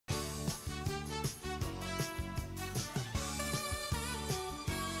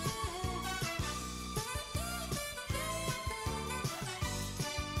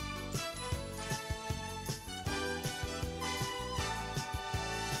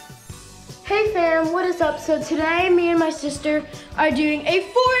fam, what is up? So today me and my sister are doing a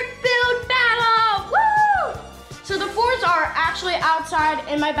fort build battle. Woo! So the forts are actually outside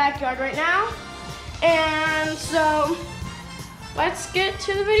in my backyard right now. And so let's get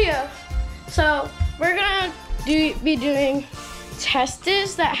to the video. So we're gonna be doing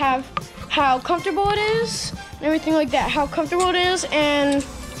tests that have how comfortable it is and everything like that, how comfortable it is, and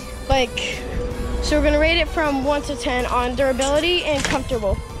like, so we're gonna rate it from 1 to 10 on durability and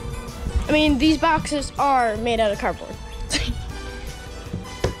comfortable. I mean, these boxes are made out of cardboard.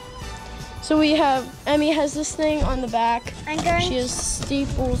 So we have, Emmy has this thing on the back. She has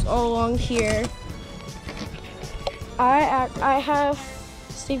staples all along here. I have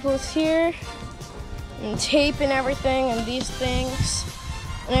staples here and tape and everything and these things.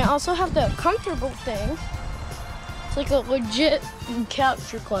 And I also have the comfortable thing. It's like a legit couch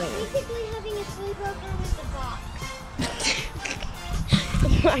recliner. Basically having a sleepover with the box.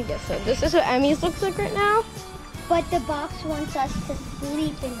 I guess so. This is what Emmy's looks like right now. But the box wants us to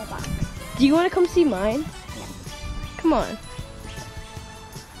sleep in the box. Do you want to come see mine? Yeah. Come on.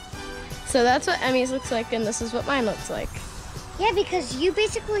 So that's what Emmy's looks like, and this is what mine looks like. Yeah, because you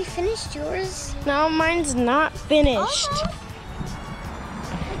basically finished yours. No, mine's not finished.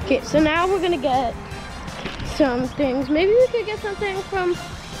 Okay, so now we're gonna get some things. Maybe we could get something from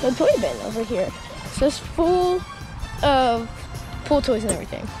the toy bin over here. So it's full of pool toys and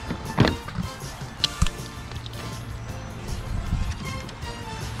everything.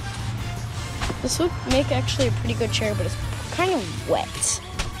 This would make actually a pretty good chair, but it's kind of wet.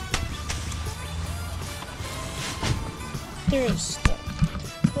 There's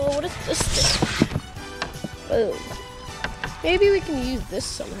stuff. Well, what is this thing? Oh. Maybe we can use this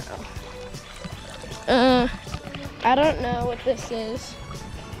somehow. I don't know what this is,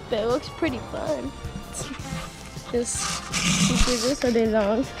 but it looks pretty fun. Just this all day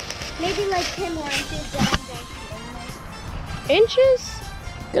long. Maybe like 10 more inches that I'm going to Inches?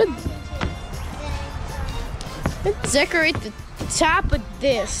 Good. Let's decorate the top of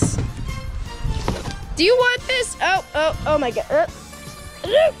this. Do you want this? Oh my God.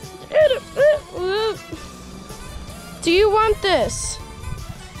 Do you want this?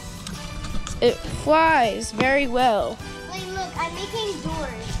 It flies very well. Wait, look, I'm making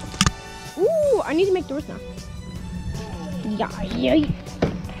doors. Ooh, I need to make doors now. Yeah. And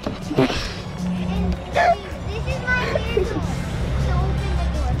this is my handle to open the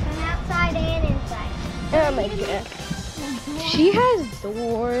door from outside and inside. Oh my God. She has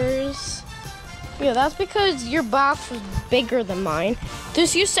doors. Yeah, that's because your box was bigger than mine.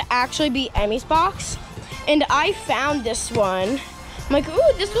 This used to actually be Emmy's box, and I found this one. I'm like,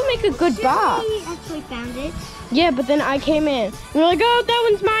 ooh, this will make a good box. We actually found it. Yeah, but then I came in, and we're like, oh, that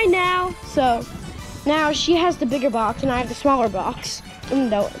one's mine now. So now she has the bigger box, and I have the smaller box, even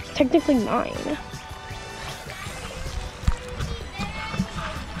though it's technically mine.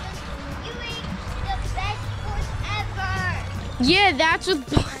 You make the best forts ever. Yeah, that's what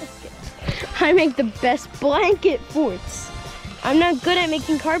I make the best blanket forts. I'm not good at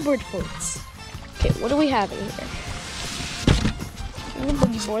making cardboard forts. Okay, what do we have in here? A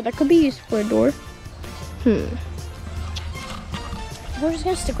boogie board that could be used for a door. We're just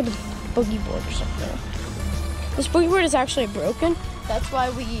gonna stick with the boogie board or something. This boogie board is actually broken. That's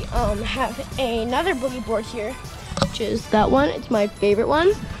why we have another boogie board here, which is that one. It's my favorite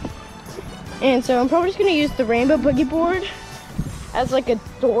one. And so I'm probably just gonna use the rainbow boogie board as like a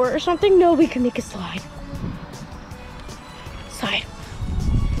door or something. No, we can make a slide. Slide.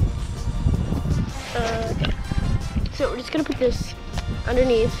 Okay. So we're just gonna put this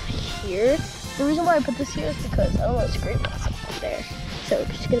underneath here. The reason why I put this here is because I don't want to scrape myself up there. So we're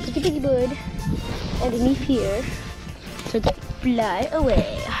just gonna put the boogie board underneath here so it doesn't fly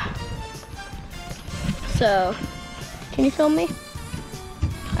away. So, can you film me?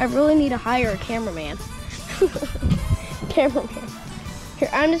 I really need to hire a cameraman. Cameraman. Here,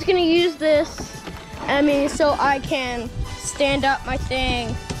 I'm just gonna use this, so I can stand up my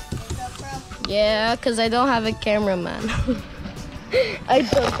thing. GoPro. Yeah, because I don't have a cameraman. I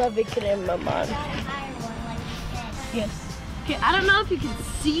don't have a cameraman. Yes. Okay, I don't know if you can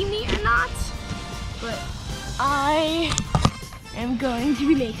see me or not, but I am going to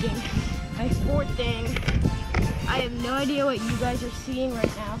be making my fort thing. I have no idea what you guys are seeing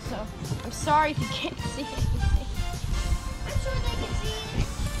right now, so I'm sorry if you can't see anything. I'm sure they can see it.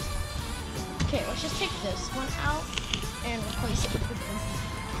 Okay, let's just take this one out and replace it with this.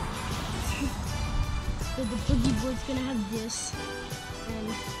 So the boogie board's gonna have this and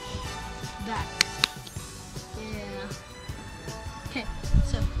that. Yeah. Okay,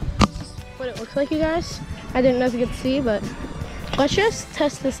 so this is what it looks like, you guys. I didn't know if you could see, but let's just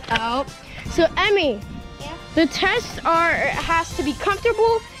test this out. So Emmy, Yeah. the tests are, it has to be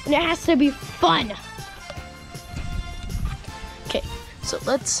comfortable and it has to be fun. Okay, so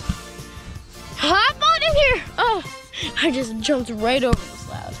let's hop on in here. Oh, I just jumped right over the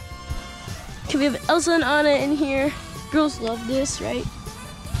slab. Okay, we have Elsa and Anna in here. Girls love this, right?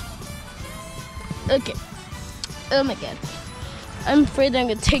 Okay. Oh my God. I'm afraid that I'm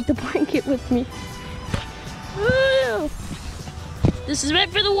gonna take the blanket with me. Woo! This is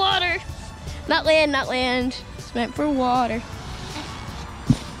meant for the water. Not land, not land. It's meant for water.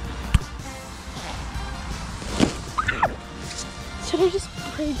 Should I just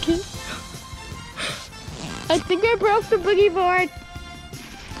break it? I think I broke the boogie board.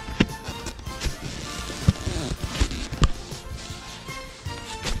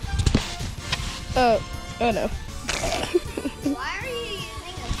 Oh no. Why are you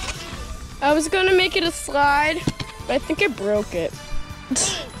using a I was gonna make it a slide, but I think I broke it.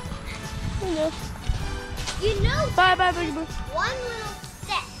 Oh no. You know, Bye bye boogie board. one little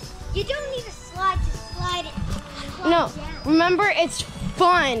step. You don't need a slide to slide it. Slide No, down. remember it's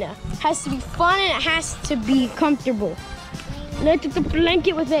fun. It has to be fun and it has to be comfortable. And I took the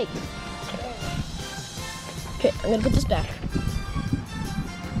blanket with me. Okay, I'm gonna put this back.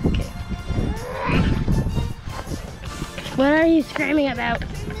 Okay. What are you screaming about? Turn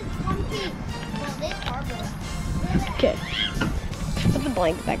this one piece. Well, this cardboard. Okay. Put the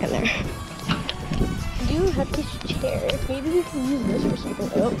blanket back in there. I do have this chair. Maybe we can use this for something.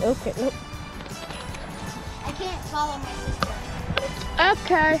 Oh, okay. Nope. I can't follow my sister.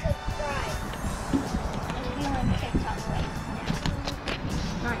 Okay. Subscribe. And if you're on TikTok right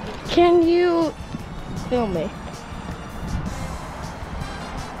now. Not you. Can you film me?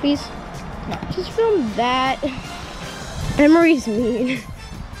 Please? Just film that. Emery's mean.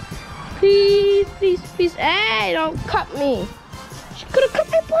 Please, please, please. Hey, don't cut me. She could have cut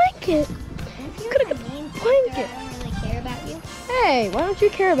my blanket. If you're Could've my got mean blanket. sister, I don't really care about you. Hey, why don't you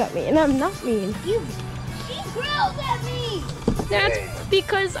care about me? And I'm not mean. She growls at me. That's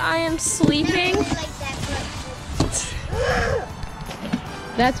because I am sleeping. Like that, but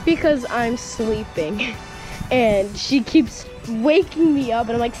That's because I'm sleeping. And she keeps waking me up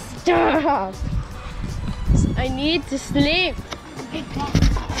and I'm like, stop. I need to sleep.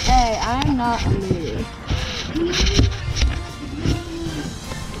 Hey, I'm not mean.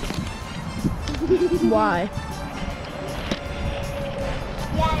 Why?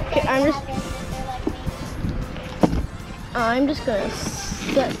 yeah, Okay, I'm just- have a sister like me. I'm just gonna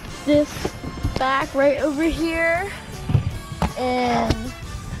set this back right over here. And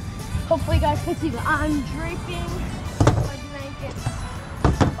hopefully you guys can see that I'm draping my blankets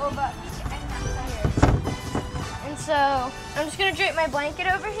over here. And so I'm just gonna drape my blanket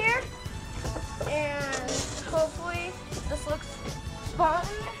over here. And hopefully this looks fun.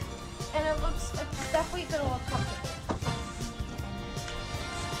 And it's definitely gonna look comfortable.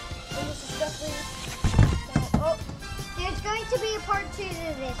 And this is definitely, oh, There's going to be a part 2 to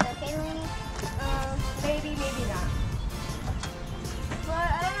this, okay, Lainey? maybe, maybe not. But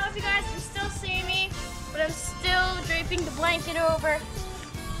I don't know if you guys can still see me, but I'm still draping the blanket over.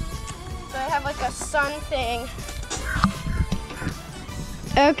 So I have like a sun thing.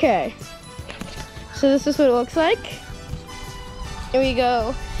 Okay. So this is what it looks like. And we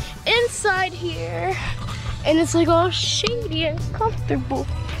go inside here. And it's like all shady and comfortable.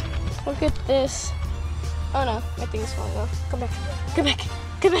 Look at this. Oh no, my thing is falling off. Come back, come back,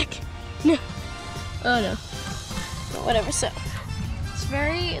 come back. No. Oh no. But whatever, so.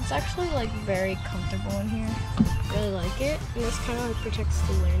 It's actually like very comfortable in here. I really like it. And this kind of like protects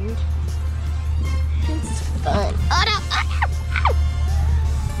the wind. It's fun. Oh no!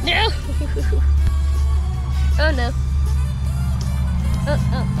 No! Oh no.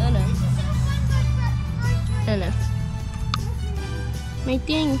 Oh no. Oh no. My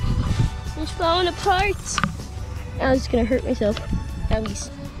thing is falling apart. I was gonna hurt myself. At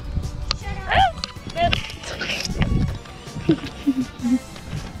least.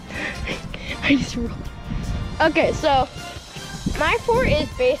 I just rolled. Okay, so my fort is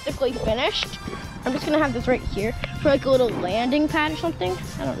basically finished. I'm just gonna have this right here for like a little landing pad or something.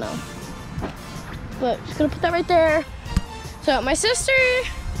 I don't know. But just gonna put that right there. So my sister,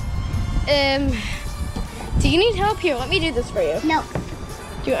 do you need help here? Let me do this for you. No.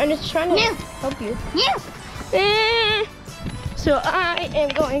 I'm just trying to No. help you. No. So I am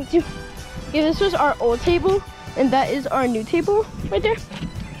going to, yeah, this was our old table and that is our new table right there.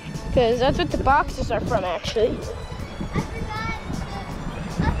 Because that's what the boxes are from actually. I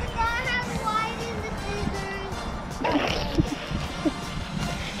forgot how to widen the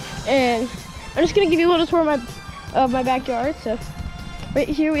scissors. And I'm just gonna give you a little tour of my backyard. So Right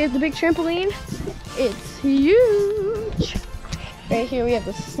here we have the big trampoline. It's huge. Right here we have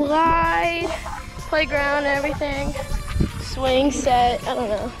the slide, playground, everything. Swing set, I don't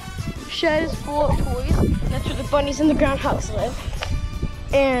know. Shed is full of toys. That's where the bunnies in the groundhouse live.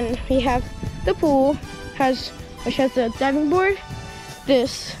 And we have the pool, which has the diving board,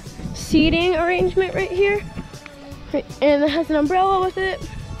 this seating arrangement right here, and it has an umbrella with it.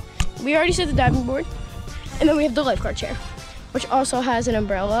 We already said the diving board. And then we have the lifeguard chair, which also has an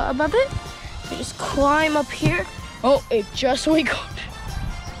umbrella above it. We just climb up here. Oh, it just wiggled.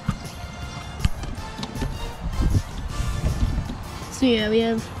 So yeah, we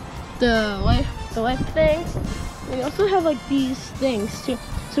have the life thing. We also have like these things too,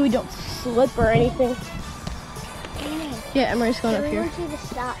 so we don't slip or anything. Yeah, Emery's going up here. We want you to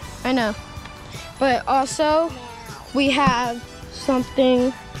stop. I know. But also, we have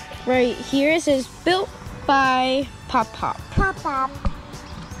something right here. It says built by Pop Pop. Pop Pop.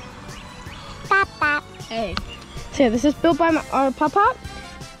 Pop Pop. Hey. So yeah, this is built by our Pop Pop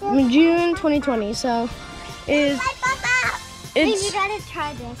in June 2020. So Pop Pop. Wait, you it's gotta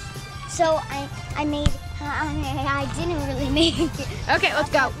try this. So I made. I didn't really make it. okay. Let's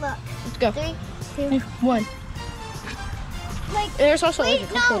go. Look. Let's go. 3, 2. 1. Like. There's also Wait, a no.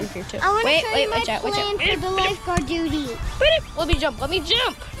 controller here too. I want to show you my watch out. plan for the lifeguard duty. Let me jump. Let me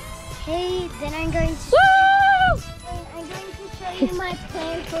jump. Hey, then I'm going to. Woo! I'm going to show you my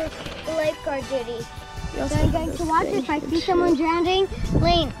plan for the lifeguard duty. You also So I'm have going this to watch thing. if I see someone drowning.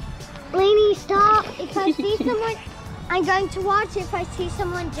 Lainey, stop. If I see someone, I'm going to watch if I see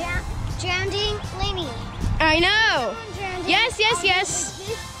someone drowning. Lainey. I know. Drowning. Yes, yes,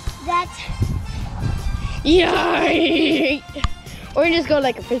 yes. That's. Yay! Or just go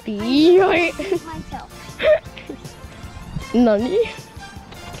like a frisbee. Yay! Myself. Nani?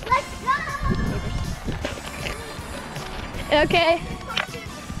 Let's go. Okay.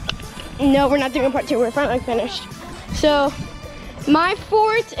 No, we're not doing part 2. We're finally finished. So, my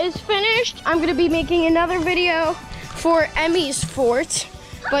fort is finished. I'm gonna be making another video for Emmy's fort,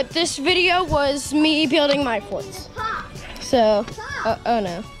 but this video was me building my forts. So, oh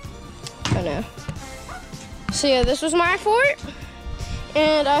no. Oh no. So yeah, this was my fort,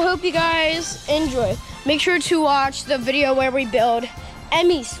 and I hope you guys enjoy. Make sure to watch the video where we build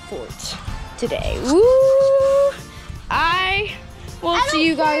Emmy's fort today. Woo! I will see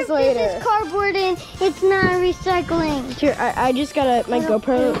you guys later. This is cardboard and it's not recycling. Here, I just got my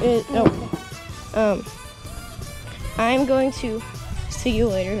GoPro is, I'm going to see you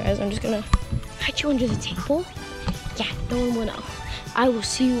later, guys. I'm just gonna hide you under the table. Yeah, no one will know. I will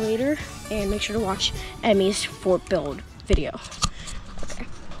see you later, and make sure to watch Emmy's fort build video. Okay.